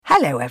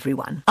Hello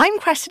everyone, I'm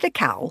Cressida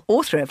Cowell,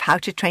 author of How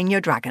to Train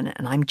Your Dragon,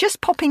 and I'm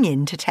just popping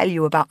in to tell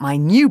you about my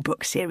new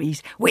book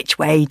series, Which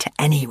Way to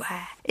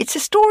Anywhere. It's a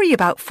story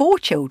about 4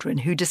 children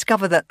who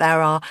discover that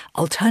there are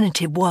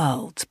alternative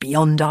worlds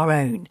beyond our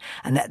own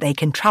and that they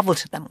can travel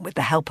to them with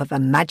the help of a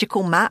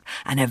magical map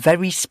and a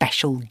very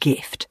special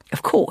gift.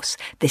 Of course,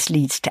 this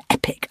leads to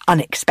epic,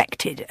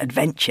 unexpected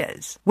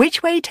adventures.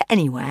 Which Way to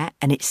Anywhere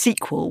and its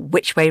sequel,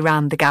 Which Way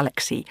Round the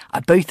Galaxy, are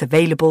both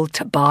available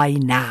to buy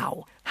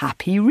now.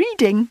 Happy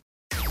reading!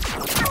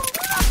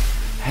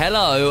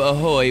 Hello,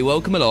 ahoy,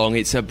 welcome along.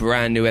 It's a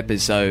brand new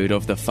episode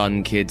of the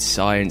Fun Kids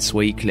Science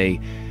Weekly.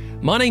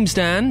 My name's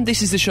Dan.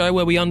 This is the show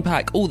where we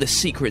unpack all the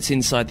secrets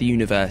inside the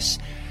universe.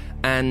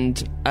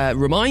 And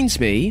reminds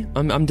me,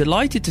 I'm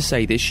delighted to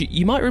say this,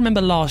 you might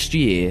remember last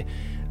year,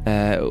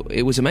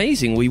 it was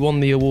amazing. We won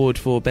the award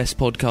for Best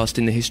Podcast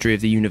in the History of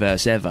the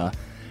Universe ever.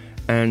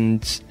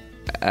 And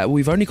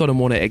we've only gone and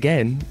won it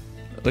again.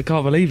 I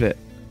can't believe it.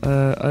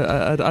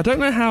 I don't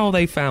know how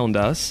they found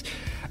us.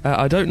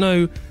 I don't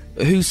know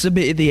who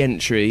submitted the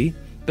entry,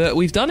 but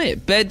we've done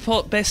it. Best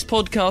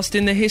Podcast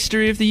in the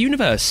History of the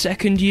Universe,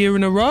 2nd year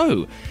in a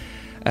row.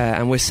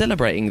 And we're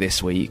celebrating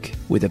this week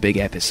with a big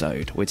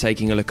episode. We're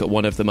taking a look at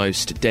one of the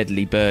most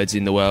deadly birds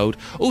in the world,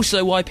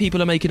 also why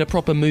people are making a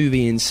proper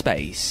movie in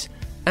space,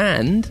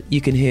 and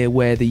you can hear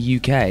where the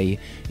UK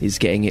is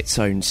getting its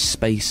own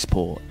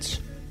spaceport.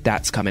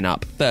 That's coming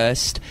up.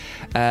 First,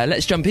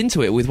 let's jump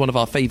into it with one of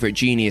our favourite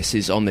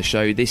geniuses on the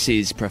show. This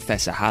is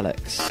Professor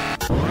Hallux.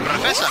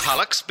 Professor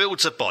Hallux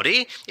Builds a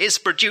Body is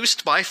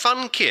produced by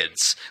Fun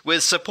Kids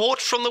with support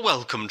from the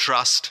Wellcome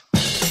Trust.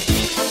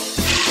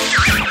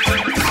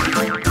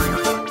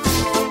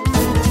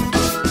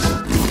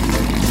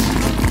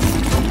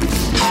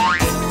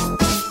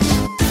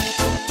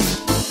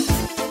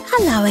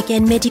 Hello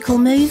again, medical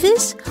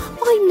movers.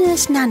 I'm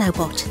Nurse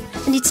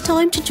Nanobot, and it's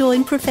time to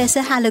join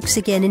Professor Hallux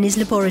again in his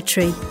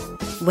laboratory.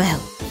 Well,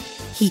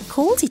 he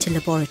calls it a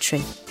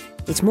laboratory.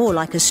 It's more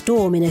like a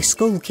storm in a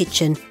school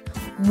kitchen.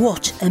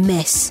 What a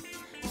mess.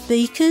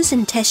 Beakers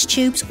and test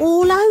tubes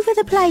all over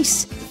the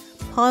place.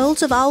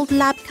 Piles of old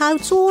lab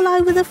coats all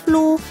over the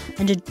floor,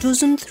 and a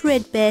dozen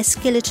threadbare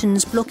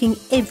skeletons blocking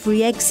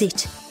every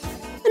exit.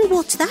 And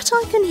what's that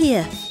I can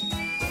hear?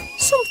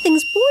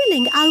 Something's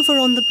boiling over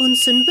on the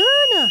Bunsen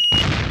burner.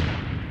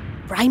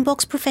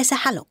 Brainbox Professor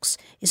Hallux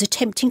is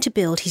attempting to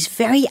build his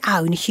very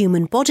own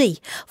human body,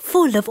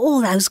 full of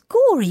all those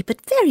gory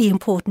but very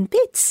important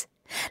bits.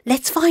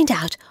 Let's find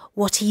out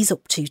what he's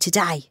up to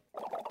today.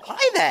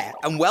 Hi there,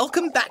 and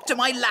welcome back to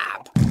my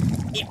lab.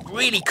 It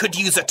really could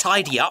use a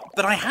tidy up,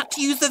 but I had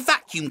to use the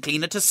vacuum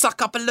cleaner to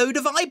suck up a load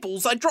of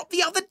eyeballs I dropped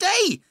the other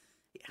day.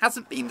 It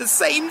hasn't been the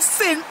same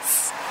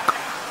since.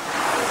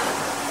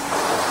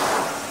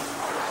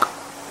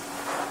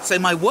 So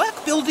my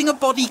work building a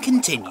body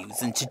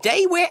continues, and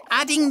today we're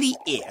adding the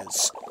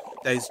ears.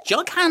 Those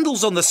jug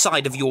handles on the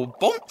side of your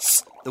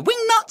bonce, the wing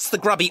nuts, the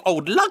grubby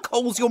old lug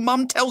holes your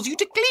mum tells you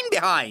to clean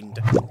behind.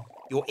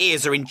 Your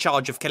ears are in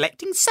charge of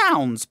collecting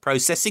sounds,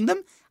 processing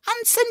them,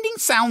 and sending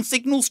sound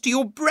signals to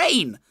your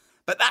brain.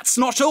 But that's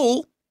not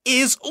all.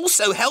 Ears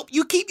also help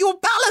you keep your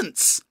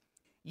balance.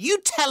 You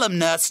tell 'em,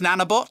 Nurse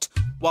Nanobot,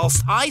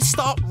 whilst I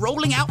start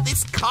rolling out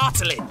this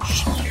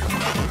cartilage.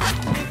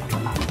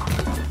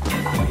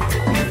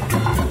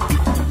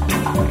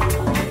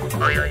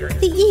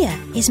 The ear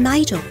is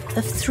made up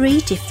of 3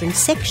 different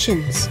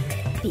sections: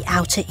 the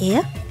outer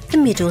ear, the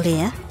middle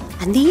ear,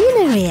 and the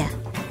inner ear.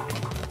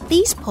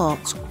 These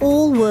parts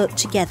all work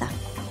together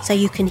so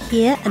you can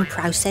hear and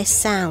process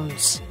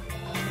sounds.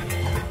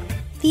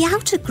 The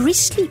outer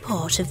gristly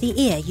part of the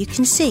ear you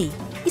can see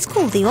is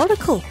called the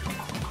auricle.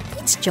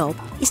 Its job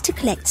is to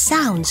collect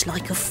sounds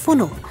like a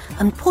funnel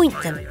and point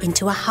them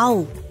into a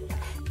hole.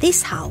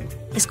 This hole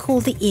is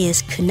called the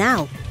ear's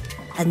canal,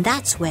 and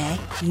that's where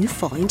you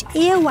find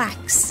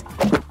earwax.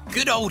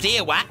 Good old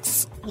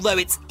earwax, although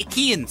it's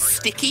icky and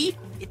sticky,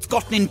 it's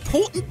got an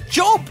important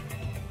job.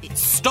 It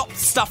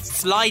stops stuff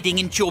sliding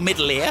into your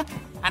middle ear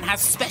and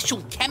has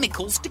special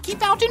chemicals to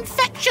keep out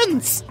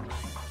infections.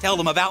 Tell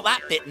them about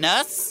that bit,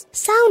 nurse.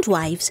 Sound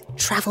waves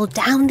travel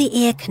down the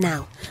ear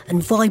canal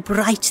and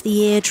vibrate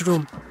the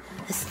eardrum,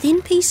 a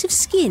thin piece of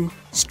skin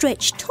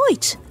stretched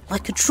tight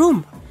like a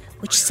drum,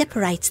 which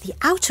separates the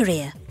outer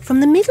ear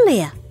from the middle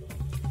ear.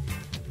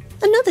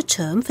 Another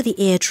term for the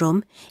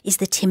eardrum is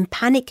the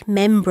tympanic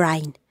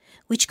membrane,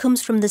 which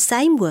comes from the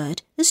same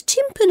word as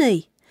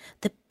timpani,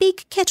 the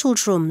big kettle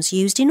drums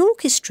used in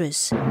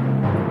orchestras.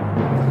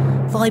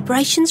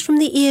 Vibrations from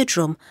the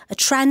eardrum are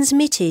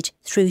transmitted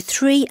through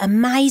 3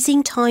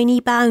 amazing tiny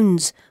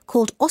bones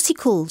called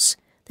ossicles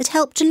that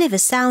help deliver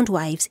sound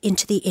waves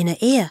into the inner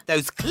ear.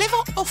 Those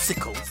clever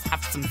ossicles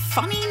have some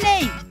funny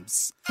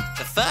names.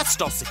 The first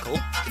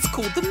ossicle is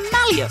called the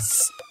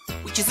malleus,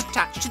 which is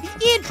attached to the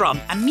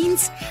eardrum and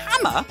means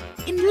hammer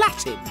in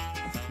Latin.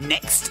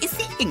 Next is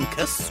the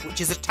incus, which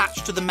is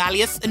attached to the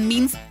malleus and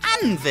means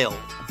anvil.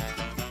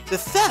 The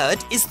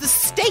third is the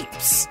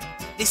stapes.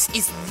 This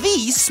is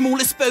the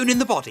smallest bone in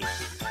the body.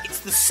 It's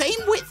the same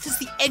width as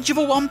the edge of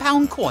a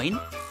 £1 coin,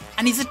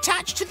 and is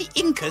attached to the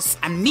incus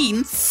and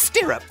means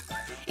stirrup.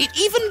 It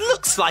even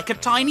looks like a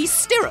tiny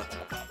stirrup.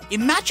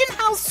 Imagine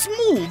how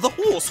small the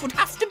horse would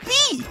have to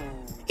be.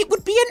 It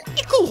would be an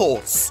ickle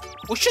horse.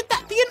 Or should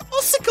that be an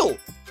ossicle?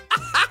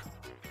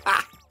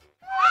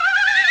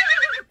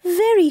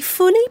 Very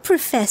funny,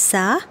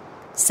 Professor.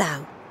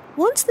 So,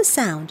 once the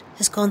sound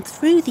has gone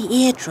through the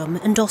eardrum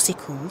and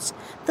ossicles,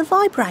 the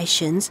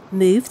vibrations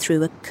move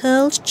through a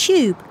curled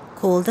tube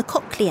called the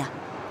cochlea.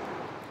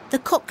 The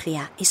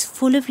cochlea is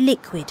full of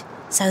liquid,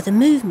 so the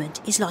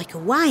movement is like a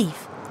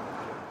wave.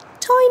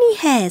 Tiny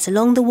hairs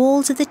along the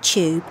walls of the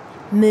tube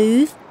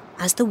move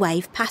as the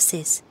wave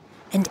passes,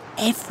 and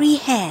every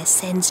hair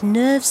sends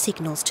nerve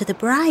signals to the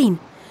brain,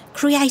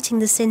 creating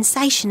the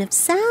sensation of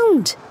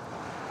sound.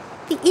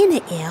 The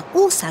inner ear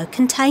also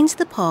contains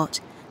the part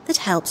that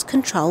helps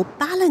control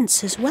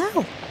balance as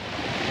well.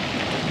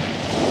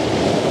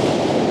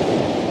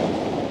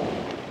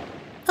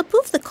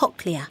 Above the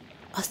cochlea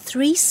are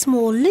 3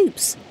 small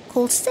loops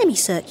called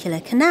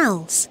semicircular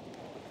canals.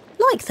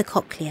 Like the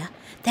cochlea,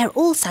 they're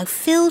also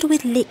filled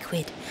with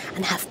liquid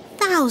and have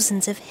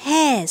thousands of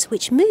hairs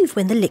which move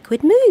when the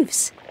liquid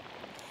moves.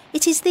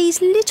 It is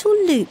these little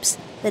loops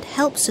that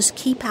helps us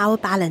keep our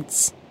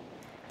balance.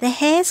 The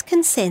hairs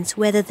can sense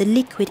whether the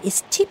liquid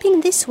is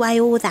tipping this way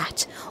or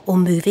that, or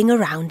moving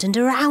around and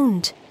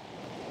around.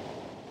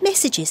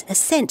 Messages are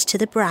sent to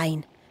the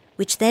brain,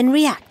 which then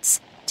reacts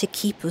to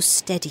keep us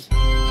steady.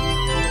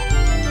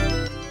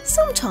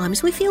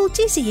 Sometimes we feel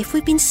dizzy if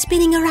we've been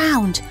spinning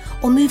around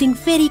or moving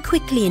very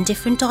quickly in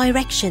different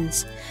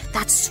directions.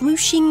 That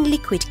swooshing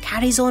liquid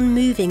carries on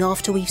moving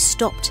after we've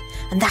stopped,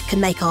 and that can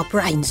make our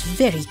brains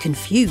very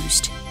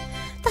confused.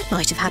 That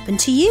might have happened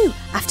to you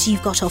after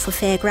you've got off a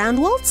fairground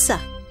waltzer.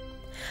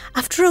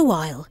 After a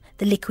while,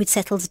 the liquid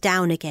settles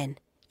down again.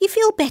 You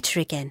feel better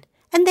again,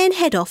 and then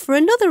head off for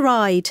another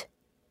ride.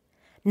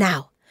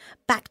 Now,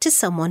 back to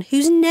someone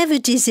who's never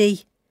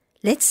dizzy.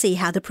 Let's see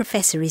how the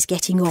professor is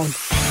getting on.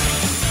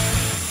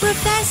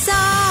 Professor!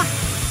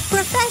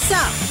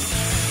 Professor!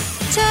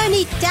 Turn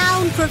it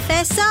down,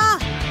 Professor!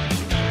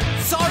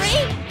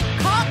 Sorry?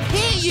 Can't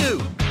hear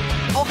you.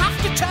 I'll have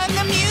to turn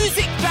the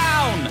music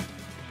down.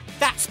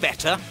 That's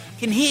better.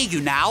 Can hear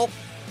you now.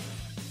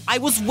 I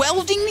was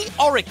welding the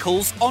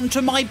oracles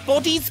onto my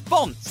body's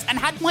bonds and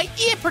had my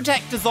ear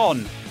protectors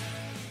on.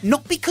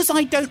 Not because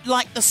I don't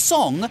like the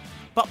song,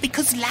 but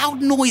because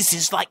loud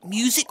noises like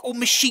music or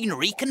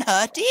machinery can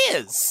hurt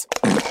ears.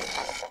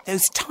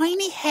 Those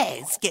tiny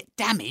hairs get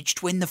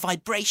damaged when the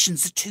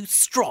vibrations are too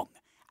strong,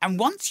 and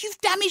once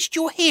you've damaged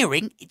your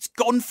hearing, it's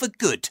gone for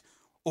good,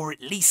 or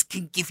at least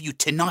can give you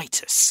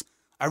tinnitus,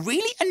 a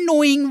really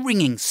annoying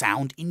ringing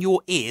sound in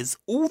your ears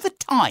all the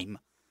time.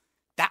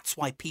 That's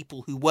why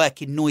people who work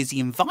in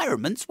noisy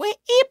environments wear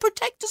ear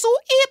protectors or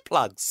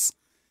earplugs.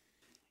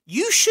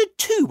 You should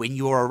too when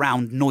you're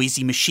around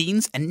noisy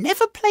machines, and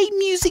never play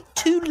music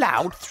too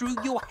loud through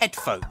your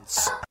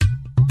headphones.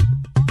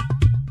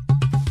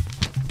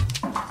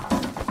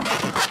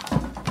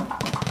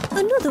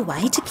 Another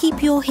way to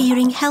keep your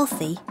hearing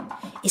healthy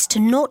is to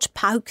not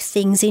poke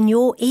things in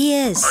your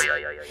ears.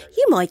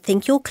 You might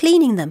think you're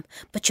cleaning them,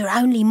 but you're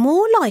only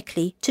more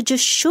likely to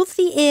just shove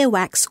the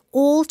earwax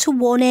all to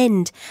one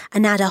end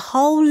and add a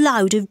whole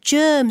load of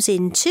germs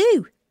in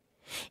too.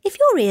 If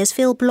your ears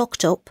feel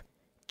blocked up,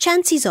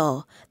 chances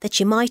are that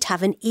you might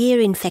have an ear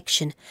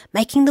infection,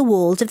 making the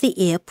walls of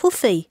the ear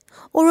puffy,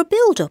 or a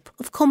build-up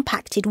of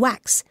compacted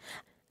wax,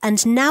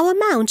 and no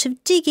amount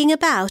of digging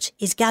about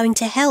is going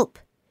to help.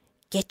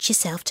 Get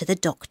yourself to the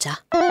doctor.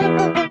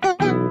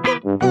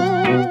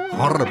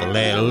 Horrible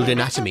old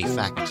anatomy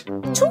fact.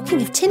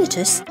 Talking of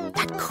tinnitus,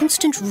 that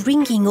constant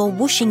ringing or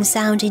whooshing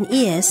sound in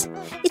ears,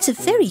 it's a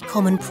very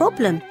common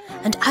problem,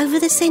 and over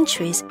the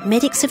centuries,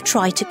 medics have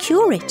tried to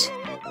cure it.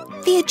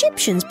 The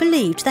Egyptians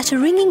believed that a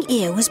ringing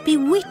ear was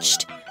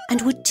bewitched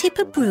and would tip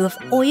a brew of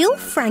oil,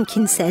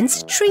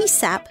 frankincense, tree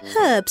sap,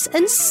 herbs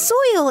and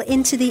soil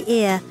into the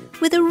ear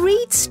with a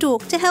reed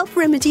stalk to help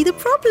remedy the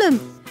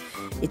problem.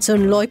 It's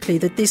unlikely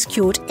that this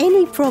cured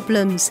any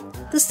problems.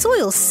 The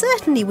soil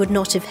certainly would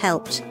not have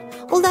helped,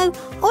 although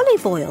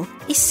olive oil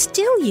is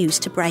still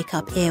used to break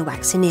up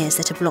earwax in ears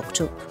that are blocked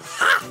up.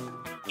 Ha!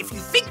 If you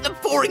think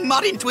that pouring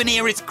mud into an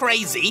ear is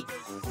crazy,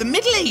 the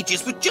Middle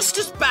Ages were just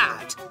as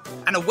bad,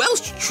 and a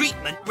Welsh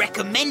treatment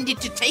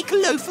recommended to take a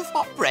loaf of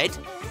hot bread,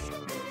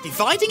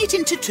 dividing it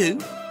into 2,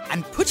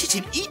 and put it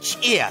in each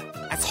ear,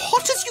 as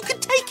hot as you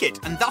could take it,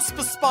 and thus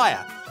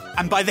perspire,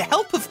 and by the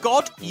help of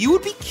God, you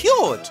would be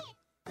cured.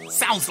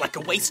 Sounds like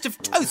a waste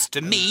of toast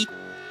to me.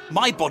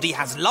 My body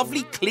has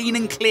lovely, clean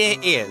and clear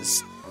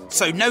ears,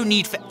 so no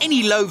need for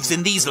any loaves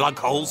in these lug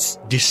holes.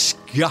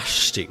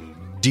 Disgusting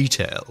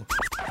detail.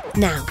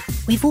 Now,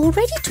 we've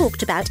already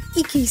talked about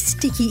icky,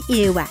 sticky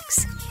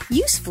earwax.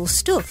 Useful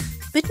stuff,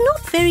 but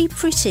not very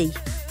pretty.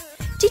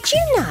 Did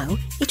you know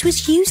it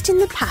was used in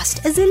the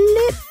past as a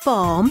lip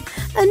balm,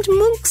 and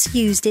monks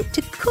used it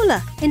to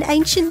colour in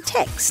ancient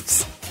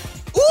texts?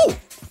 Ooh!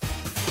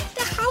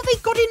 How they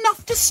got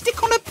enough to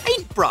stick on a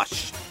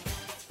paintbrush?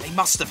 They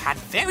must have had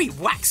very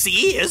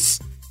waxy ears.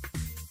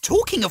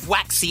 Talking of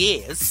waxy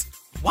ears,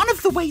 one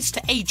of the ways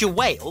to age a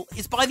whale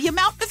is by the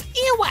amount of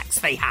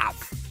earwax they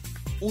have.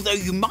 Although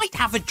you might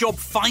have a job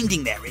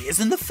finding their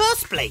ears in the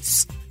first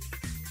place.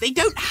 They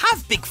don't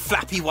have big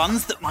flappy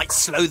ones that might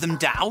slow them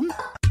down.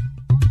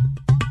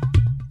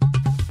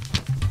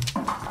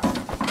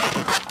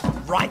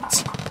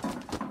 Right.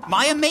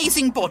 My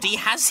amazing body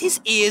has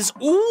his ears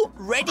all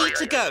ready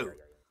to go.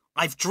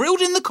 I've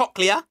drilled in the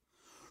cochlea,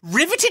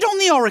 riveted on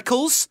the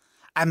auricles,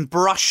 and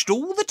brushed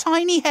all the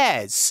tiny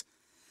hairs.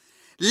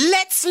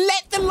 Let's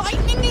let the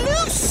lightning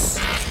loose!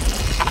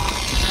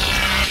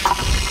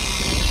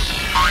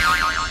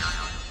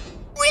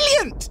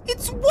 Brilliant!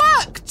 It's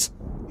worked!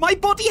 My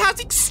body has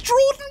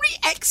extraordinary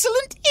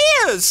excellent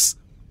ears!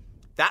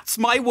 That's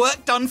my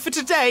work done for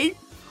today.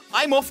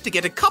 I'm off to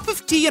get a cup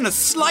of tea and a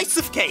slice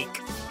of cake.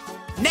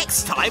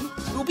 Next time,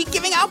 we'll be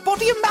giving our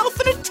body a mouth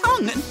and a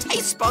tongue and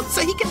taste buds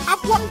so he can have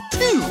one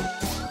too.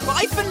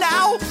 Bye for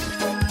now.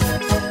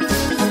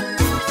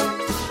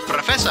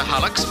 Professor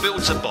Hullux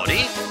Builds a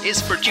Body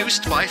is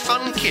produced by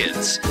Fun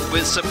Kids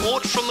with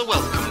support from the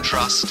Wellcome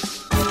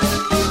Trust.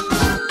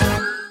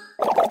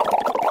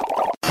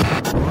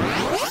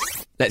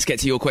 Let's get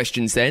to your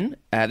questions then.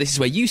 This is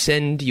where you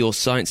send your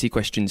sciencey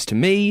questions to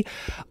me.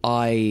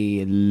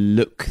 I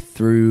look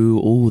through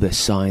all the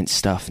science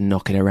stuff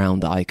knocking around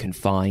that I can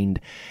find.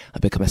 I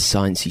become a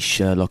sciencey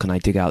Sherlock and I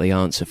dig out the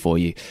answer for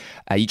you.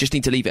 You just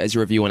need to leave it as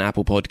a review on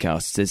Apple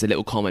Podcasts. There's a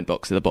little comment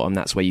box at the bottom.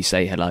 That's where you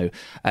say hello.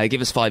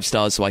 Give us 5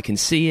 stars so I can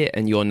see it,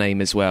 and your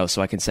name as well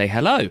so I can say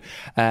hello,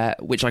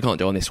 which I can't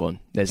do on this one.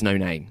 There's no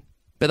name.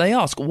 But they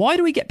ask, why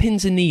do we get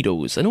pins and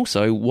needles? And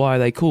also, why are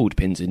they called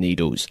pins and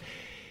needles?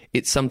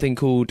 It's something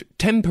called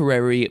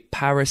temporary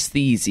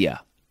paresthesia.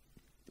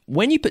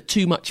 When you put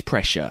too much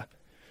pressure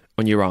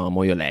on your arm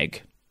or your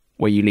leg,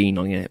 where you lean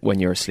on it when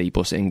you're asleep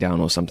or sitting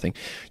down or something,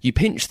 you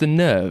pinch the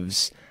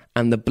nerves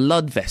and the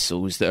blood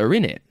vessels that are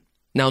in it.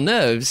 Now,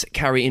 nerves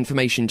carry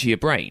information to your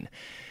brain.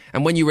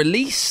 And when you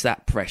release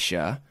that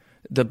pressure,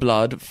 the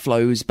blood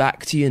flows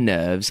back to your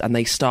nerves and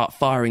they start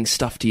firing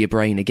stuff to your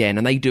brain again.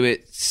 And they do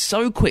it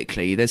so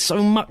quickly. There's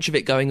so much of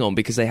it going on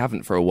because they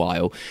haven't for a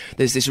while.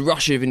 There's this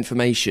rush of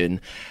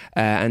information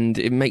and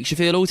it makes you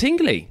feel all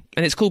tingly.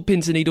 And it's called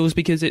pins and needles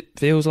because it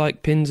feels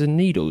like pins and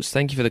needles.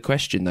 Thank you for the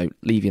question, though.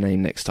 Leave your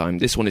name next time.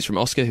 This one is from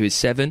Oscar, who is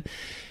 7,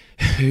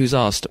 who's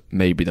asked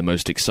maybe the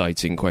most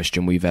exciting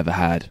question we've ever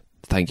had.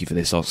 Thank you for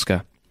this,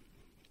 Oscar.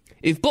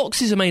 If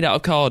boxes are made out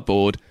of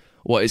cardboard,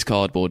 what is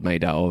cardboard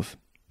made out of?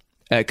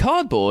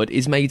 Cardboard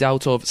is made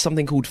out of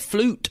something called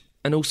flute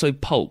and also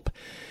pulp.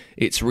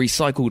 It's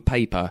recycled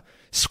paper,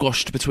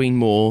 squashed between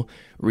more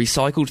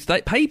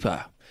recycled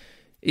paper.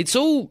 It's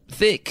all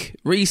thick,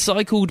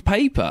 recycled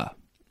paper.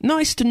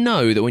 Nice to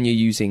know that when you're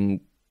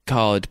using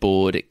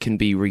cardboard, it can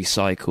be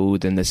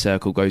recycled and the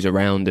circle goes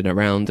around and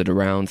around and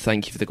around.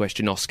 Thank you for the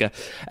question, Oscar.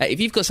 If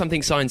you've got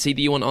something sciencey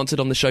that you want answered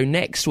on the show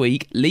next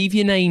week, leave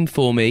your name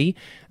for me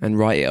and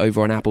write it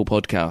over on Apple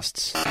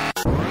Podcasts.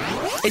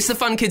 It's the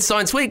Fun Kids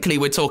Science Weekly.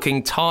 We're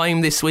talking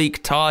time this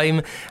week,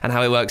 time and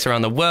how it works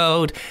around the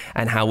world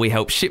and how we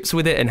help ships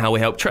with it and how we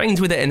help trains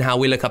with it and how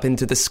we look up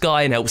into the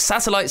sky and help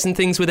satellites and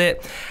things with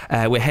it.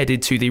 We're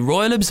headed to the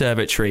Royal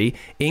Observatory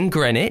in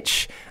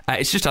Greenwich.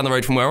 It's just down the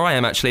road from where I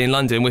am, actually, in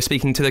London. We're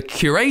speaking to the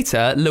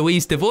curator,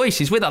 Louise Devoy.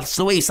 She's with us.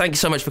 Louise, thank you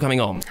so much for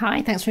coming on.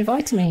 Hi, thanks for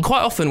inviting me.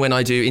 Quite often when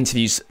I do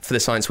interviews for the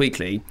Science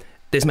Weekly,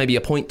 there's maybe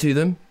a point to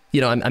them. You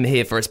know, I'm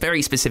here for a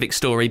very specific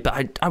story,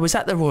 but I was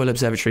at the Royal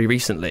Observatory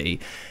recently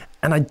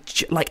and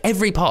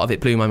every part of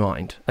it blew my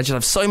mind. I just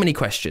have so many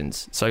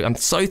questions. So I'm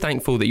so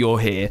thankful that you're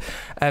here.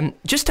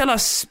 Just tell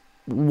us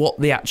what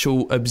the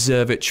actual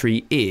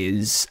observatory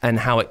is and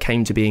how it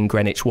came to be in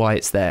Greenwich, why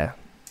it's there.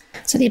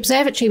 So the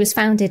observatory was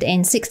founded in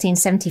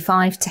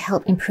 1675 to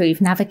help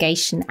improve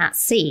navigation at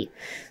sea.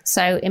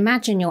 So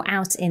imagine you're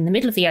out in the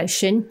middle of the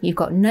ocean. You've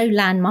got no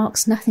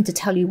landmarks, nothing to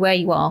tell you where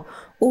you are.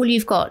 All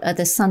you've got are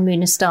the sun, moon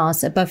and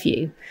stars above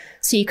you.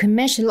 So you can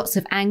measure lots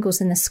of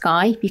angles in the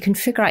sky. You can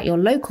figure out your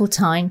local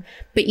time,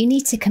 but you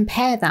need to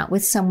compare that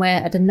with somewhere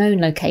at a known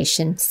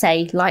location,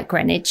 say like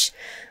Greenwich.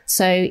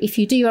 So if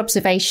you do your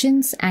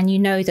observations and you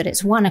know that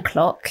it's 1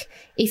 o'clock,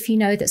 if you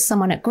know that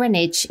someone at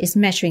Greenwich is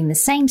measuring the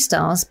same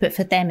stars, but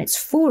for them it's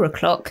 4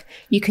 o'clock,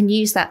 you can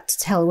use that to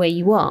tell where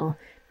you are,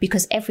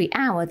 because every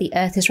hour the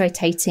Earth is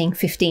rotating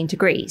 15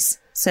 degrees.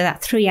 So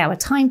that 3-hour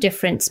time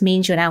difference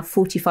means you're now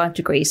 45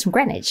 degrees from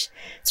Greenwich.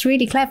 It's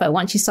really clever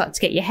once you start to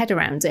get your head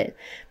around it.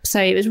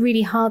 So it was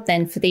really hard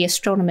then for the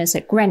astronomers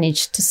at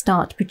Greenwich to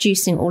start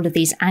producing all of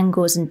these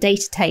angles and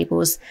data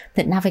tables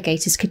that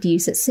navigators could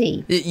use at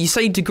sea. You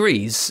say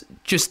degrees,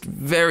 just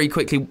very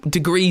quickly,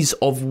 degrees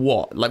of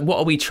what? Like, what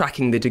are we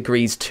tracking the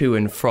degrees to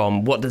and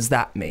from? What does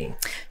that mean?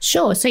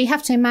 Sure. So you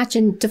have to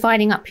imagine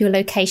dividing up your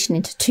location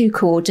into 2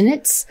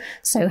 coordinates.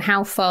 So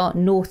how far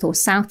north or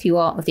south you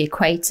are of the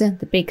equator,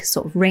 the big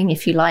sort of of ring,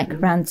 if you like,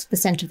 around the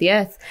centre of the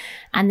Earth,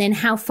 and then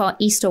how far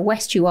east or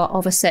west you are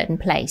of a certain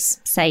place,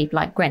 say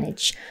like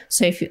Greenwich.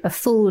 So if a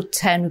full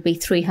turn would be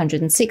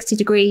 360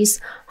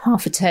 degrees,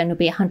 half a turn would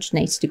be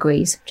 180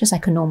 degrees, just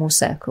like a normal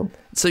circle.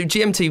 So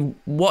GMT,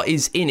 what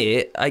is in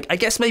it? I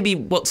guess maybe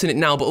what's in it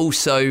now, but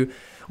also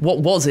what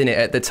was in it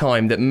at the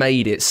time that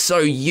made it so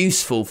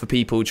useful for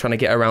people trying to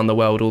get around the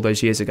world all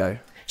those years ago?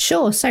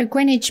 Sure. So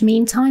Greenwich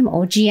Mean Time,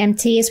 or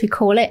GMT as we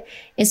call it,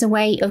 is a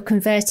way of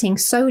converting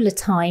solar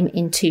time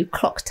into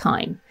clock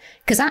time.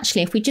 Because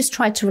actually, if we just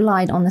tried to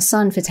rely on the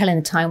sun for telling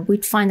the time,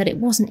 we'd find that it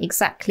wasn't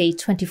exactly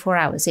 24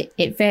 hours.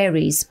 It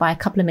varies by a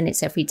couple of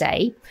minutes every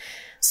day.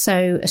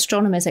 So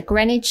astronomers at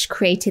Greenwich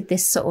created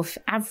this sort of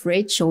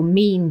average or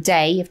mean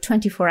day of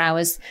 24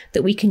 hours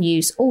that we can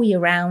use all year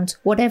round,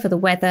 whatever the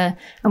weather,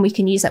 and we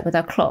can use that with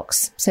our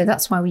clocks. So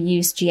that's why we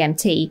use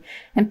GMT.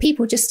 And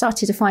people just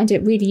started to find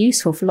it really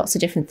useful for lots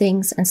of different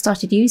things and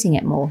started using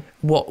it more.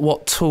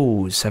 What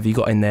tools have you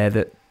got in there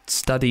that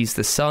studies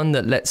the sun,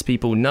 that lets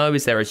people know?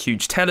 Is there a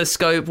huge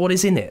telescope? What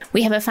is in it?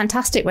 We have a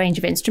fantastic range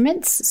of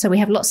instruments. So we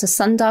have lots of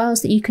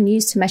sundials that you can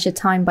use to measure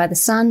time by the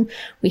sun.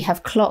 We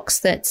have clocks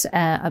that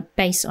are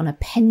based on a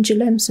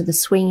pendulum, so the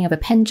swinging of a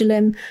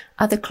pendulum.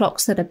 Other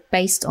clocks that are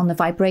based on the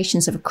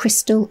vibrations of a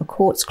crystal, a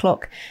quartz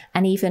clock,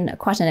 and even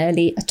quite an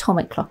early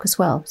atomic clock as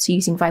well. So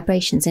using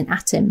vibrations in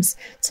atoms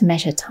to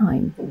measure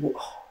time.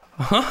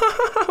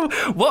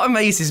 What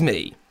amazes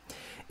me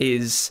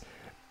is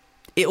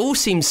it all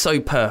seems so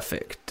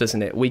perfect,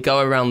 doesn't it? We go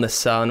around the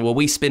sun, well,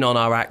 we spin on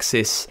our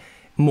axis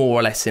more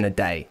or less in a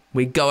day.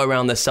 We go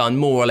around the sun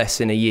more or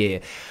less in a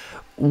year.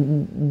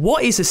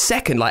 What is a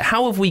second? Like,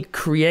 how have we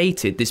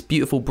created this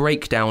beautiful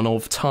breakdown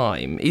of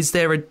time? Is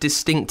there a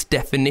distinct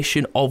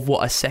definition of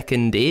what a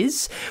second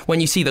is?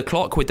 When you see the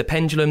clock with the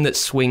pendulum that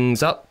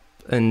swings up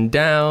and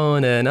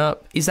down and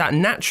up, is that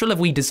natural? Have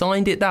we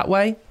designed it that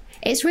way?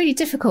 It's really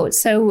difficult.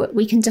 So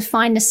we can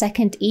define a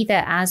second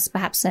either as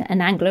perhaps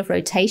an angle of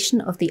rotation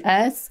of the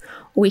Earth,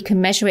 or we can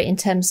measure it in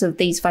terms of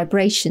these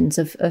vibrations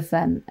of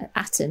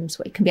atoms,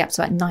 where it can be up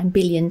to like 9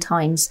 billion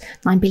times,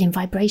 9 billion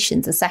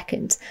vibrations a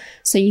second.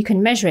 So you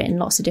can measure it in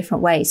lots of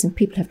different ways, and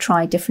people have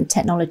tried different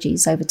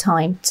technologies over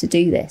time to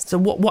do this. So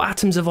what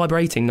atoms are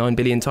vibrating 9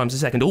 billion times a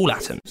second? All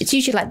atoms? It's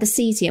usually like the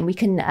cesium. We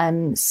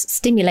can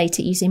stimulate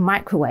it using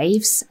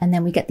microwaves, and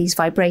then we get these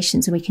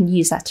vibrations, and we can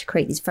use that to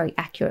create these very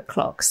accurate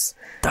clocks.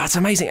 That's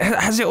amazing.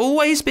 Has it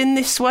always been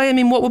this way? I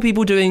mean, what were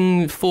people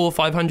doing 400 or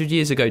 500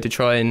 years ago to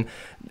try and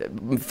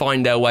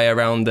find their way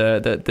around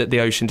the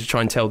ocean to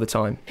try and tell the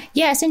time?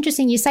 Yeah, it's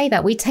interesting you say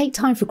that. We take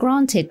time for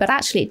granted, but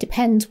actually it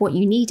depends what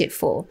you need it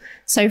for.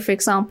 So, for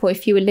example,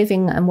 if you were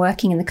living and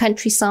working in the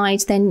countryside,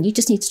 then you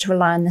just needed to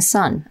rely on the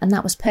sun, and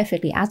that was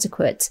perfectly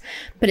adequate.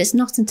 But it's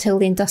not until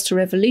the Industrial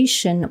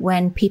Revolution,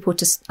 when people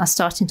just are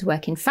starting to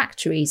work in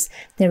factories,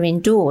 they're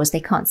indoors, they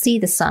can't see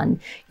the sun.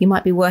 You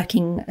might be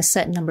working a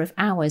certain number of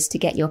hours to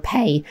get your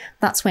pay.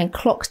 That's when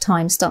clock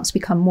time starts to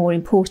become more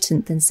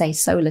important than, say,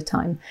 solar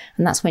time.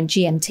 And that's when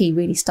GMT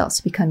really starts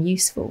to become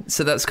useful.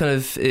 So that's kind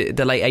of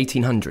the late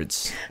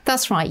 1800s?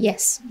 That's right,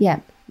 yes. Yeah.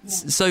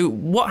 So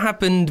what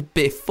happened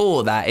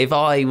before that? If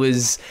I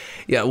was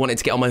wanted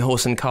to get on my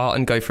horse and cart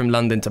and go from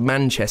London to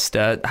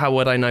Manchester, how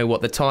would I know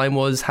what the time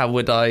was? What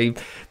would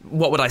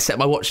I set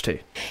my watch to?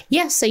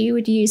 Yes, so you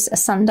would use a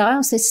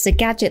sundial. So this is a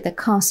gadget that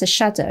casts a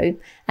shadow,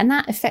 and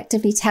that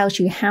effectively tells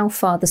you how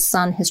far the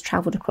sun has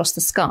travelled across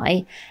the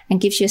sky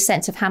and gives you a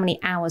sense of how many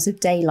hours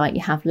of daylight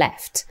you have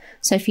left.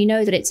 So if you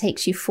know that it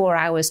takes you 4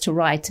 hours to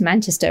ride to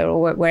Manchester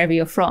or wherever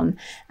you're from,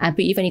 but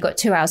you've only got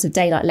 2 hours of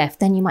daylight left,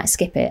 then you might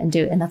skip it and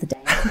do it another day.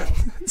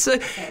 So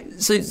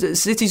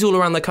cities all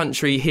around the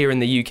country here in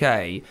the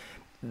UK,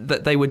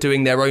 that they were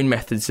doing their own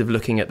methods of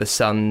looking at the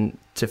sun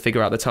to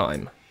figure out the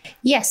time?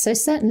 Yes, so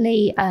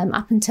certainly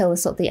up until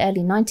sort of the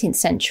early 19th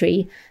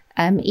century,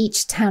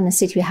 each town and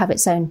city would have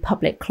its own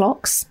public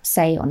clocks,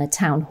 say on a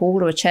town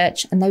hall or a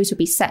church, and those would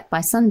be set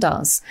by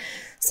sundials.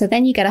 So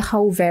then you get a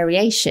whole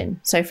variation.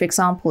 So, for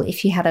example,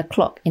 if you had a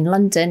clock in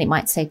London, it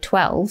might say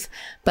 12,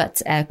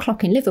 but a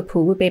clock in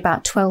Liverpool would be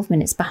about 12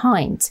 minutes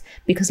behind,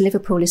 because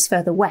Liverpool is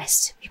further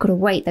west. You've got to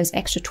wait those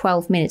extra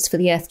 12 minutes for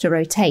the Earth to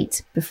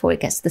rotate before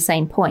it gets to the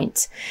same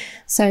point.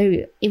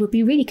 So it would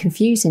be really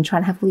confusing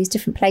trying to have all these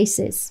different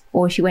places.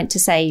 Or if you went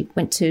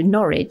to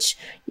Norwich,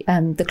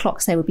 the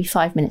clocks there would be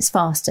 5 minutes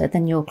faster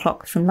than your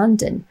clock from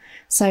London.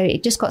 So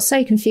it just got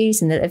so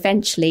confusing that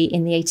eventually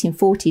in the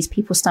 1840s,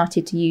 people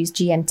started to use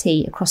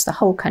GMT across the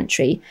whole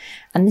country.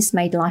 And this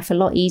made life a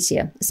lot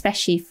easier,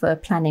 especially for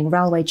planning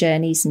railway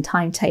journeys and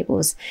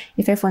timetables.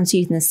 If everyone's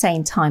using the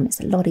same time, it's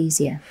a lot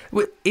easier.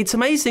 Well, it's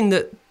amazing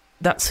that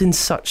that's in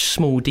such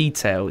small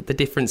detail. The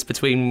difference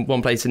between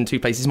one place and two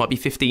places might be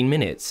 15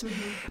 minutes.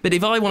 Mm-hmm. But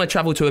if I want to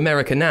travel to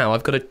America now,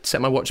 I've got to set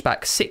my watch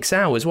back 6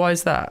 hours. Why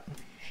is that?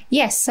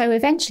 Yes, so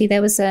eventually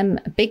there was a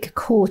big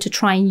call to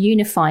try and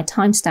unify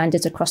time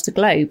standards across the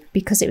globe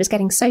because it was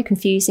getting so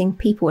confusing.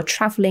 People were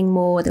travelling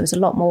more, there was a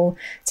lot more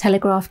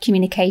telegraph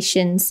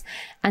communications.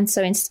 And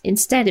so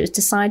instead it was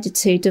decided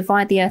to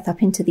divide the Earth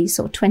up into these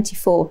sort of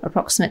 24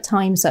 approximate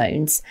time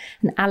zones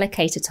and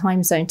allocate a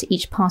time zone to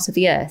each part of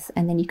the Earth.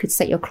 And then you could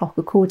set your clock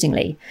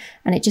accordingly.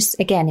 And it just,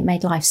 again, it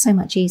made life so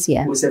much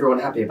easier. Was everyone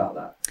happy about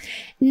that?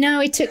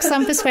 No, it took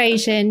some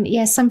persuasion.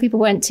 Yes, some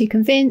people weren't too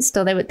convinced,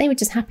 or they were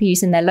just happy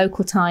using their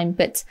local time.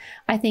 But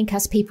I think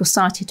as people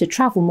started to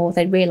travel more,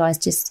 they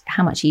realised just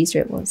how much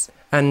easier it was.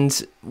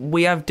 And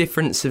we have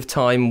difference of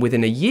time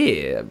within a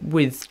year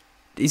with...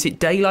 Is it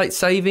daylight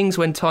savings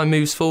when time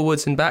moves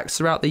forwards and backs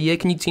throughout the year?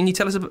 Can you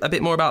tell us a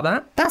bit more about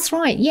that? That's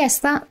right. Yes,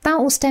 that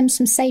all stems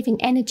from saving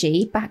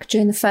energy back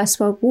during the First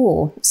World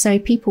War. So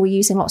people were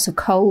using lots of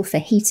coal for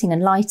heating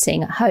and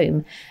lighting at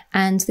home.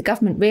 And the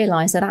government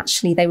realised that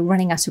actually they were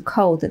running out of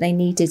coal that they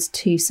needed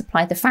to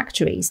supply the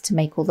factories to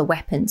make all the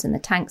weapons and the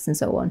tanks and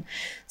so on.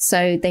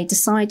 So they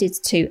decided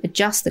to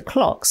adjust the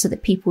clock so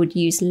that people would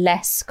use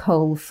less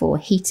coal for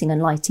heating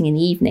and lighting in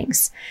the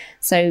evenings.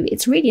 So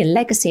it's really a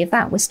legacy of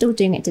that. We're still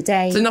doing it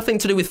today. So nothing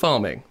to do with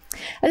farming?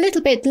 A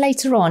little bit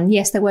later on,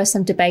 yes, there were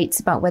some debates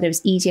about whether it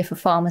was easier for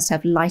farmers to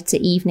have lighter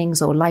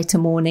evenings or lighter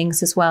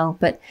mornings as well.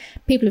 But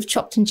people have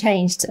chopped and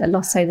changed a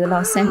lot over the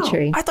last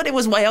century. I thought it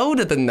was way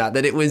older than that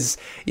it was,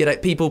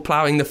 people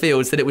ploughing the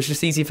fields, that it was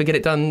just easier to get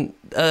it done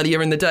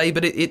earlier in the day.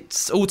 But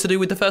it's all to do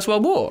with the First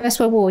World War. First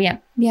World War, yeah.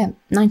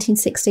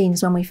 1916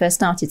 is when we first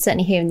started,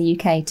 certainly here in the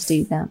UK, to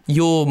do that.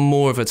 You're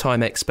more of a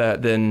time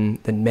expert than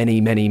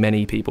many, many,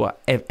 many people,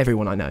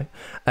 everyone I know.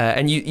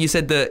 And you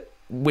said that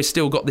we've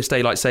still got this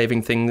daylight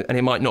saving thing and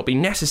it might not be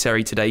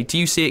necessary today. Do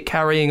you see it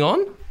carrying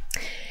on?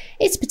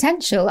 It's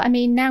potential. I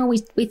mean, now we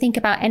think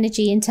about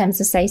energy in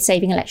terms of, say,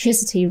 saving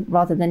electricity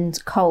rather than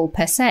coal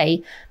per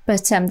se.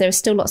 But there are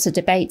still lots of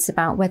debates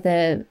about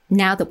whether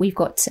now that we've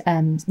got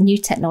new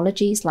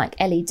technologies like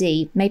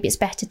LED, maybe it's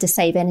better to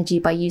save energy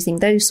by using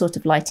those sort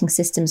of lighting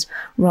systems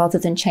rather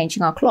than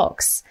changing our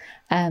clocks.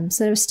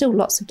 So there are still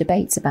lots of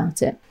debates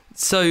about it.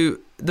 So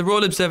the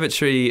Royal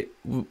Observatory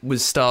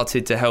was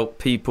started to help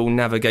people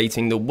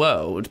navigating the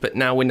world, but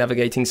now we're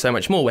navigating so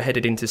much more. We're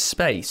headed into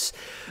space.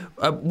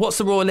 What's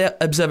the Royal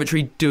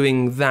Observatory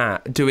doing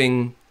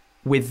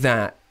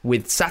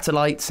with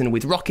satellites and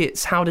with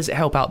rockets? How does it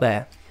help out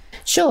there?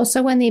 Sure.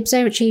 So when the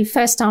observatory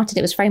first started,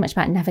 it was very much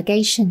about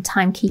navigation,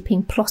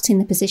 timekeeping, plotting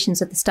the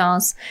positions of the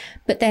stars.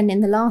 But then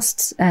in the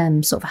last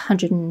sort of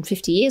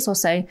 150 years or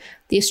so,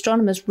 the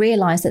astronomers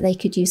realised that they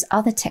could use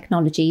other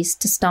technologies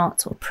to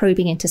start sort of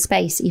probing into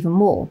space even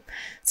more.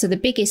 So the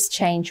biggest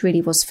change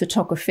really was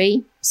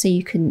photography. So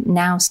you can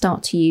now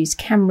start to use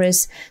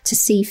cameras to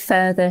see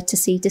further, to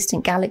see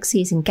distant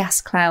galaxies and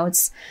gas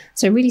clouds.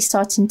 So really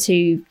starting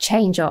to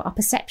change our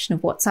perception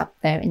of what's up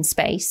there in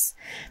space.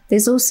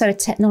 There's also a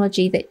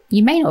technology that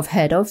you may not have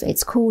heard of.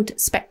 It's called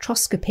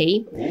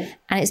spectroscopy.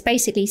 And it's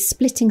basically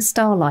splitting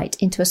starlight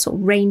into a sort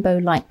of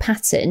rainbow-like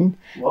pattern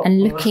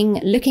and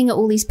looking at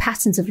all these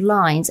patterns of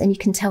lines, and you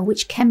can tell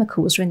which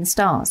chemicals are in the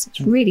stars.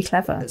 It's really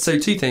clever. So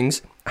two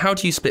things. How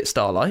do you split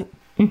starlight?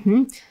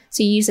 Mm-hmm.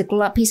 So you use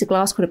a piece of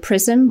glass called a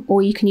prism,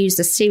 or you can use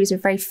a series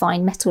of very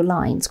fine metal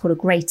lines called a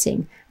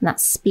grating, and that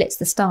splits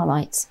the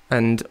starlight.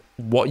 And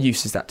what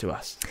use is that to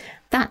us?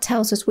 That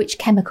tells us which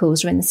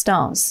chemicals are in the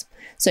stars.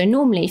 So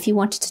normally, if you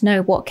wanted to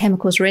know what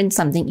chemicals are in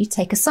something, you'd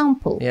take a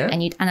sample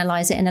and you'd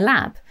analyse it in a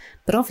lab.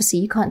 But obviously,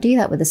 you can't do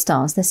that with the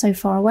stars. They're so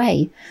far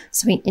away.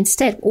 So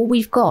instead, all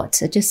we've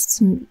got are just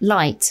some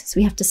light. So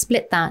we have to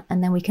split that,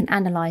 and then we can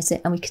analyse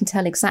it, and we can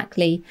tell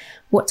exactly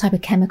what type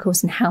of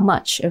chemicals and how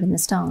much are in the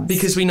stars.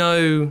 Because we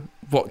know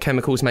what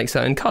chemicals make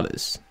certain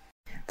colours.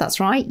 That's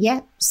right,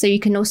 yeah. So you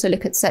can also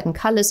look at certain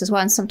colours as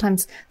well, and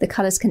sometimes the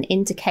colours can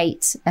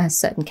indicate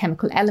certain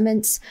chemical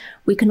elements.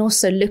 We can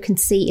also look and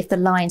see if the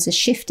lines are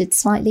shifted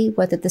slightly,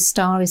 whether the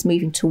star is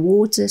moving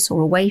towards us or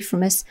away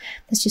from us.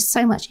 There's just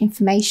so much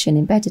information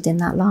embedded in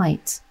that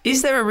light.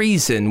 Is there a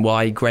reason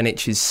why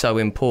Greenwich is so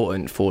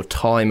important for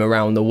time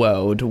around the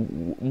world?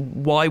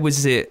 Why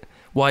is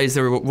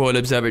there a Royal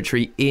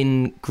Observatory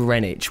in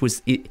Greenwich?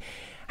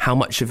 How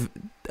much of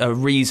a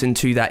reason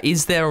to that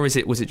is there, or was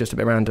it just a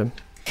bit random?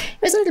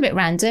 It was a little bit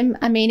random.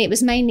 I mean, it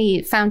was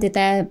mainly founded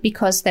there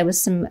because there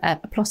was a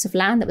plot of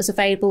land that was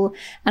available.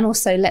 And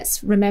also,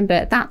 let's remember,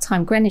 at that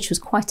time, Greenwich was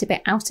quite a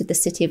bit out of the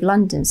city of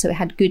London, so it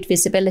had good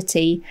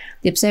visibility.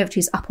 The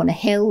observatory is up on a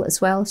hill as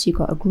well, so you've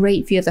got a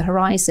great view of the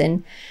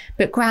horizon.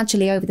 But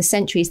gradually, over the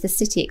centuries, the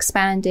city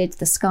expanded,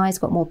 the skies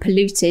got more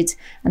polluted,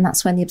 and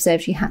that's when the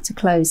observatory had to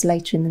close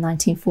later in the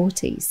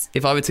 1940s.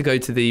 If I were to go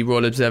to the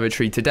Royal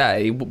Observatory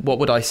today, what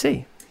would I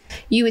see?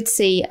 You would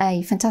see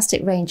a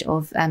fantastic range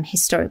of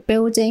historic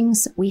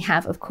buildings. We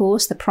have, of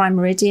course, the prime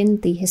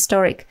meridian, the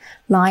historic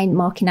line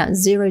marking out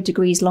 0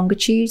 degrees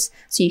longitude,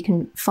 so you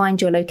can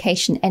find your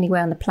location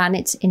anywhere on the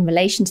planet in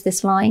relation to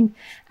this line.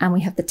 And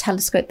we have the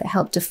telescope that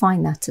helped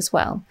define that as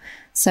well.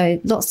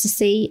 So lots to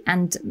see.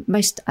 And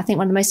I think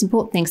one of the most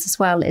important things as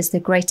well is the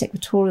Great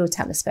Equatorial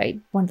Telescope,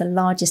 one of the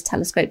largest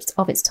telescopes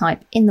of its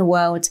type in the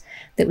world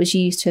that was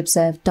used to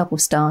observe double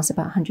stars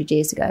about 100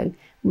 years ago.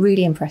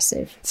 Really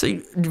impressive. So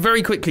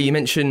very quickly, you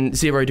mentioned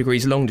 0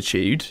 degrees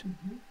longitude.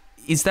 Mm-hmm.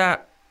 Is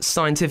that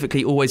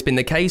scientifically always been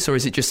the case, or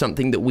is it just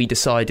something that we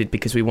decided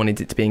because we wanted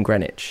it to be in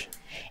Greenwich?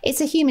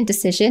 It's a human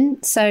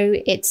decision, so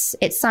it's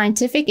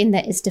scientific in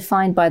that it's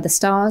defined by the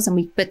stars,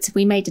 but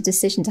we made a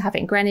decision to have it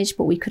in Greenwich,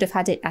 but we could have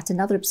had it at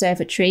another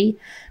observatory.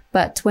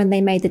 But when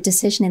they made the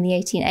decision in the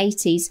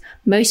 1880s,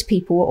 most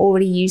people were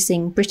already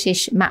using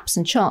British maps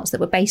and charts that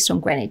were based on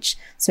Greenwich,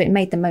 so it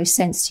made the most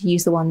sense to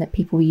use the one that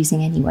people were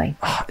using anyway.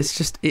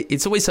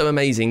 It's always so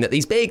amazing that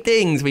these big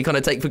things we kind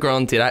of take for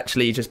granted,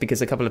 actually, just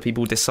because a couple of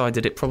people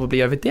decided it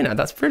probably over dinner.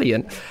 That's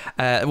brilliant.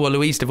 Well,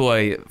 Louise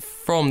Devoy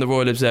from the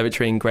Royal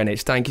Observatory in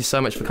Greenwich, thank you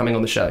so much for coming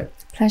on the show.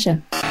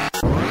 Pleasure.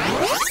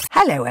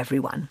 Hello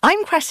everyone,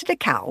 I'm Cressida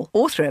Cowell,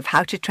 author of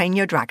How to Train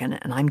Your Dragon,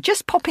 and I'm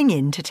just popping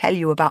in to tell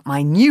you about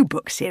my new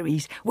book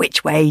series,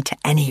 Which Way to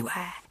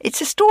Anywhere. It's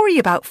a story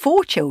about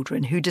 4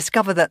 children who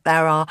discover that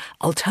there are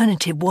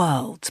alternative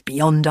worlds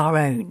beyond our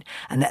own,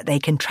 and that they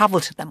can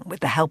travel to them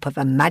with the help of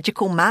a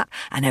magical map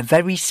and a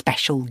very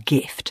special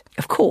gift.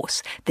 Of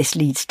course, this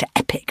leads to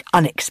epic,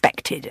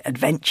 unexpected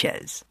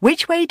adventures.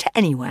 Which Way to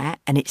Anywhere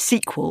and its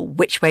sequel,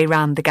 Which Way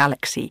Round the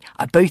Galaxy,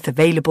 are both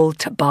available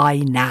to buy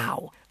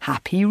now.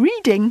 Happy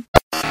reading!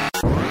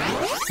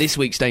 This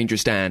week's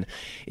Dangerous Dan,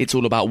 it's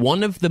all about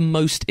one of the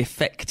most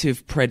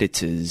effective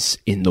predators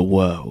in the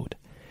world.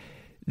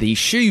 The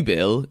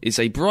shoebill is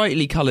a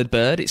brightly coloured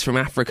bird. It's from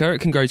Africa. It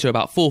can grow to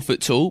about 4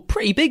 foot tall.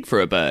 Pretty big for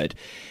a bird.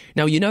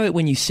 Now, you know it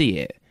when you see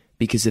it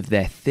because of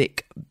their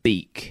thick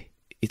beak.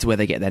 It's where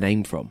they get their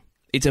name from.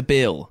 It's a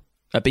bill,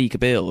 a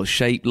bill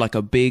shaped like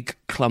a big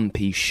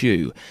clumpy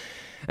shoe.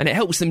 And it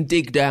helps them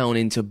dig down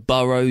into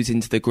burrows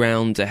into the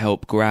ground to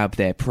help grab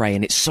their prey.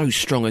 And it's so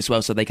strong as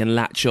well, so they can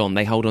latch on.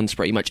 They hold on to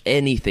pretty much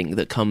anything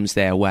that comes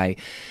their way.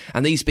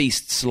 And these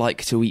beasts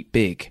like to eat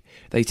big.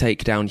 They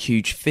take down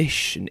huge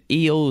fish and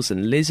eels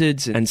and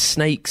lizards and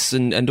snakes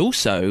and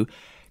also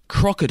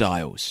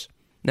crocodiles.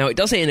 Now, it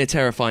does it in a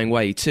terrifying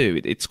way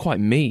too. It's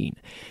quite mean.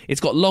 It's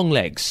got long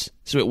legs,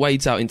 so it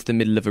wades out into the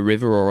middle of a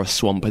river or a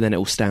swamp, and then it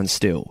will stand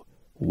still,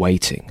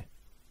 waiting.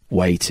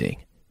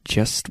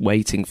 Just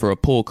waiting for a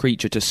poor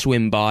creature to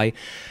swim by,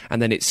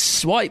 and then it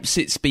swipes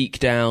its beak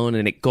down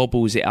and it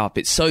gobbles it up.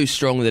 It's so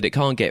strong that it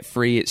can't get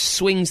free. It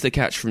swings the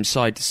catch from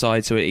side to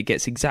side so it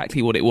gets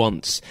exactly what it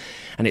wants.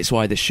 And it's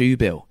why the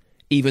shoebill,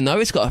 even though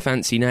it's got a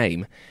fancy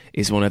name,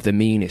 is one of the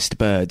meanest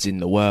birds in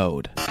the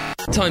world.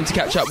 Time to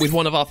catch up with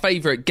one of our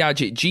favourite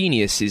gadget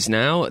geniuses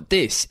now.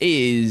 This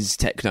is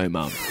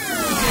Technomum.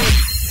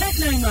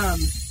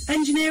 Technomum,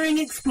 Engineering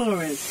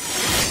Explorers.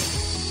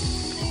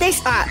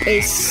 This app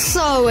is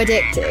so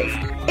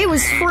addictive. It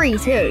was free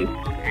too.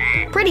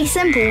 Pretty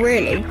simple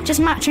really, just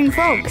matching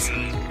frogs.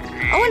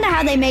 I wonder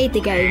how they made the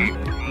game.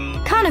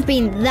 Can't have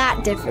been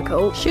that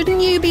difficult.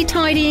 Shouldn't you be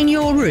tidying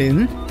your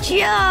room?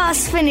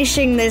 Just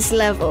finishing this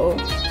level.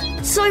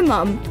 So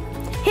Mum,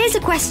 here's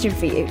a question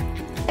for you.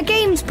 Are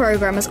games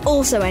programmers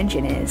also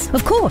engineers?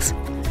 Of course.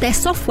 They're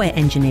software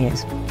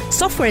engineers.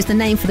 Software is the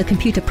name for the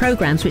computer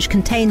programs which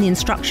contain the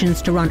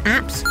instructions to run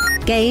apps,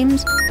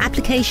 games,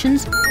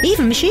 applications,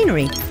 even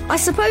machinery. I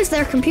suppose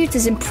there are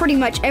computers in pretty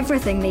much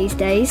everything these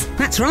days.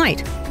 That's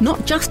right.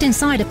 Not just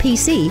inside a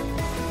PC.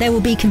 There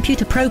will be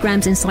computer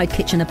programs inside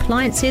kitchen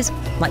appliances,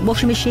 like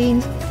washing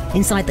machines,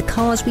 inside the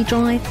cars we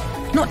drive,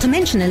 not to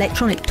mention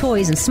electronic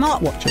toys and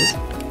smartwatches.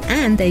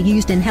 And they're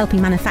used in helping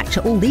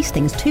manufacture all these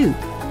things too,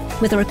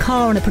 whether a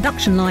car on a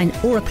production line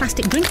or a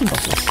plastic drinking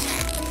bottle.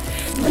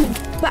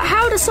 But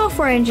how do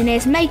software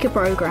engineers make a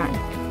program?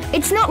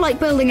 It's not like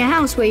building a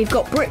house where you've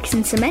got bricks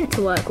and cement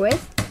to work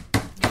with.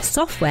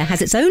 Software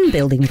has its own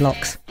building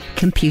blocks,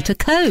 computer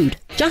code.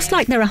 Just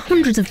like there are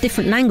hundreds of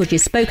different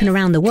languages spoken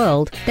around the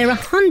world, there are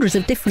hundreds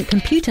of different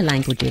computer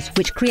languages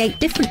which create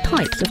different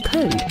types of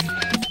code.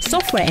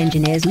 Software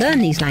engineers learn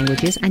these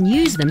languages and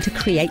use them to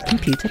create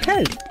computer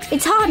code.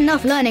 It's hard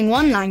enough learning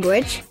one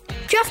language.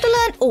 Do you have to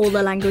learn all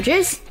the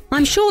languages?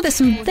 I'm sure there's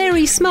some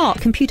very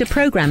smart computer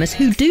programmers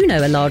who do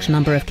know a large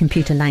number of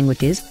computer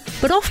languages,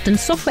 but often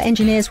software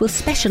engineers will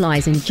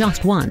specialise in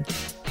just one.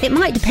 It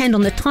might depend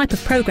on the type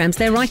of programs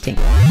they're writing.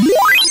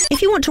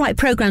 If you want to write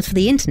programs for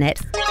the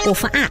internet, or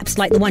for apps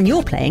like the one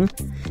you're playing,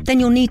 then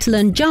you'll need to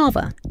learn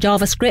Java,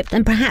 JavaScript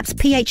and perhaps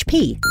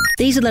PHP.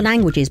 These are the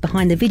languages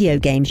behind the video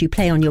games you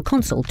play on your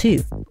console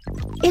too.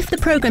 If the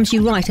programs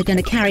you write are going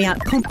to carry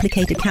out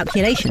complicated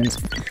calculations,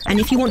 and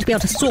if you want to be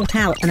able to sort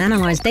out and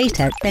analyse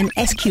data, then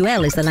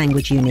SQL is the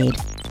language you need.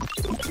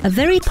 A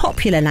very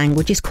popular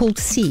language is called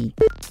C.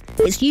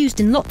 It's used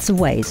in lots of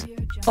ways,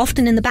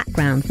 often in the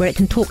background where it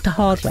can talk to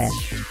hardware.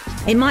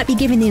 It might be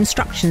giving the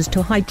instructions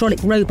to a hydraulic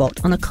robot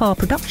on a car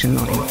production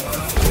line.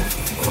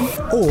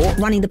 Or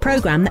running the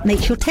program that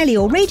makes your telly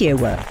or radio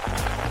work.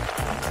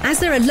 As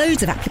there are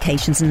loads of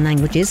applications and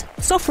languages,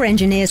 software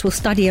engineers will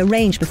study a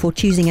range before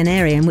choosing an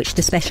area in which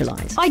to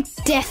specialise. I'd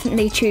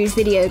definitely choose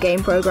video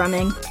game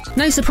programming.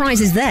 No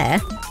surprises there.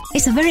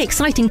 It's a very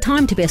exciting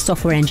time to be a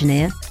software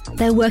engineer.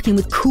 They're working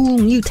with cool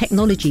new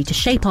technology to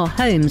shape our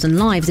homes and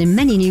lives in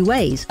many new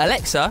ways.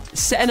 Alexa,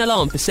 set an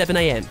alarm for 7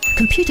 a.m.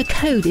 Computer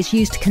code is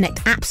used to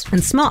connect apps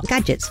and smart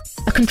gadgets.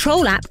 A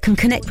control app can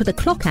connect with a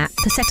clock app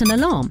to set an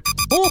alarm,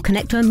 or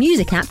connect to a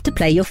music app to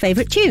play your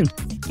favourite tune.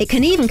 It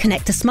can even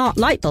connect to smart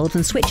light bulbs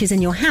and switches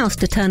in your house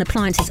to turn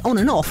appliances on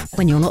and off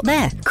when you're not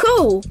there.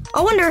 Cool!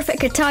 I wonder if it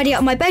could tidy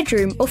up my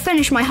bedroom or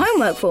finish my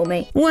homework for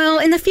me. Well,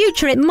 in the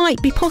future it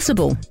might be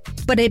possible,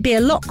 but it'd be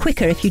a lot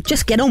quicker if you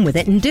just get on with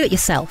it and do it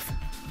yourself.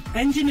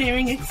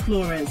 Engineering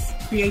Explorers,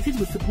 created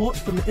with support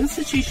from the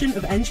Institution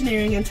of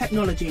Engineering and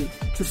Technology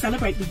to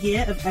celebrate the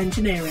Year of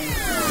Engineering.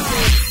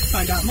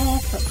 Find out more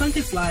at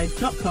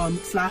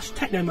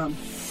funkidslive.com/technomum.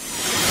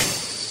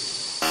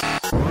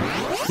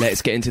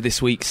 Let's get into this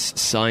week's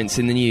Science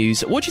in the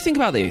News. What do you think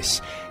about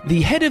this?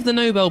 The head of the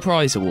Nobel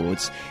Prize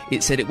Awards,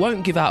 it said it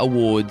won't give out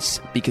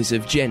awards because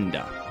of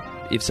gender.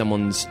 If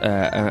someone's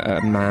a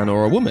man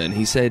or a woman,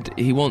 he said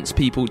he wants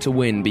people to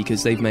win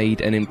because they've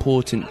made an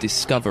important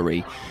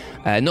discovery.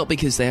 Not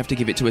because they have to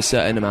give it to a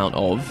certain amount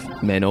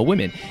of men or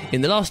women.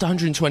 In the last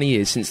 120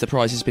 years since the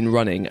prize has been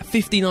running,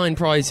 59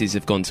 prizes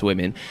have gone to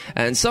women,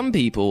 and some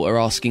people are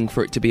asking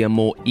for it to be a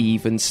more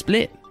even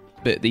split.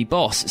 But the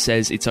boss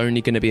says it's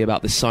only going to be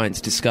about the science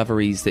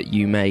discoveries that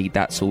you made,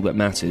 that's all that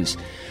matters.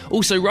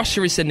 Also,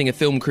 Russia is sending a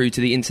film crew to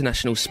the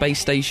International Space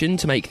Station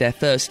to make their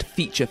first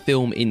feature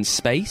film in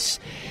space.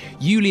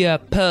 Yulia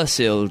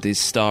Persild is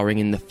starring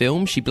in the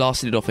film. She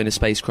blasted it off in a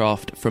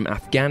spacecraft from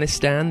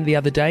Afghanistan the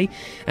other day,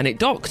 and it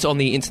docked on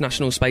the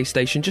International Space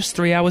Station just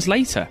 3 hours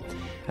later.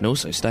 And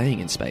also staying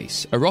in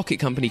space, a rocket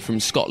company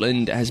from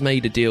Scotland has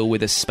made a deal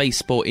with a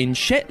spaceport in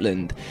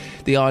Shetland,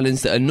 the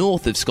islands that are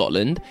north of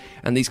Scotland,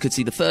 and these could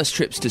see the first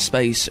trips to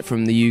space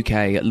from the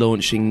UK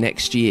launching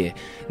next year.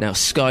 Now,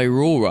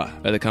 Skyrora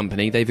are the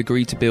company. They've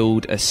agreed to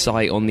build a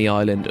site on the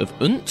island of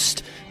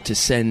Unst to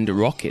send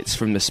rockets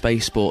from the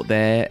spaceport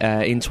there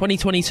in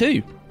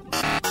 2022.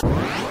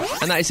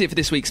 And that is it for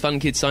this week's Fun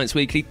Kids Science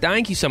Weekly.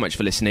 Thank you so much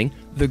for listening.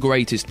 The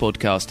greatest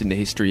podcast in the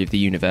history of the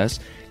universe.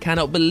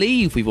 Cannot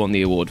believe we've won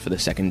the award for the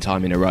second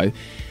time in a row.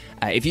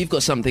 If you've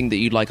got something that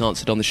you'd like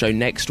answered on the show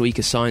next week,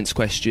 a science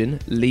question,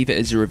 leave it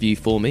as a review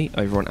for me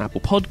over on Apple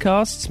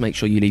Podcasts. Make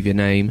sure you leave your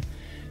name.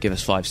 Give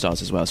us 5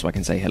 stars as well so I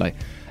can say hello.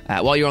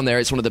 While you're on there,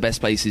 it's one of the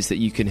best places that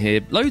you can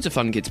hear loads of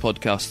Fun Kids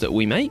podcasts that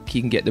we make.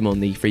 You can get them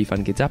on the free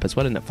Fun Kids app as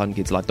well and at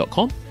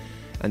funkidslive.com.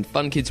 And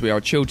Fun Kids, we are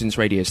a children's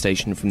radio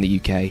station from the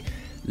UK.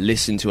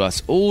 Listen to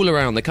us all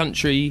around the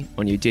country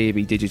on your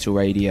DAB digital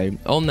radio,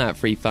 on that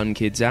free Fun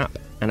Kids app,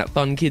 and at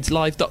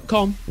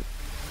funkidslive.com.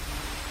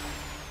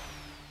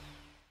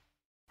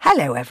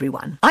 Hello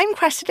everyone, I'm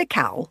Cressida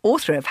Cowell,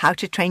 author of How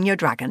to Train Your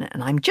Dragon,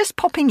 and I'm just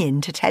popping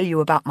in to tell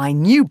you about my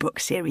new book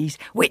series,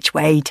 Which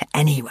Way to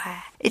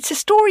Anywhere. It's a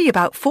story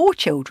about 4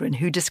 children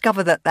who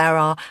discover that there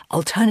are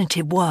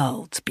alternative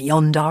worlds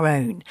beyond our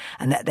own,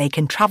 and that they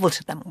can travel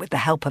to them with the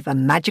help of a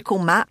magical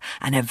map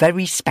and a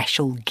very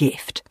special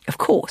gift. Of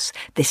course,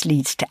 this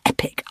leads to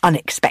epic,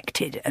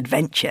 unexpected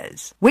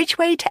adventures. Which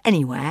Way to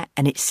Anywhere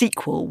and its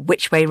sequel,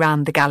 Which Way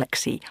Round the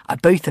Galaxy, are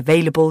both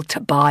available to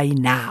buy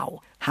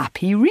now.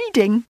 Happy reading!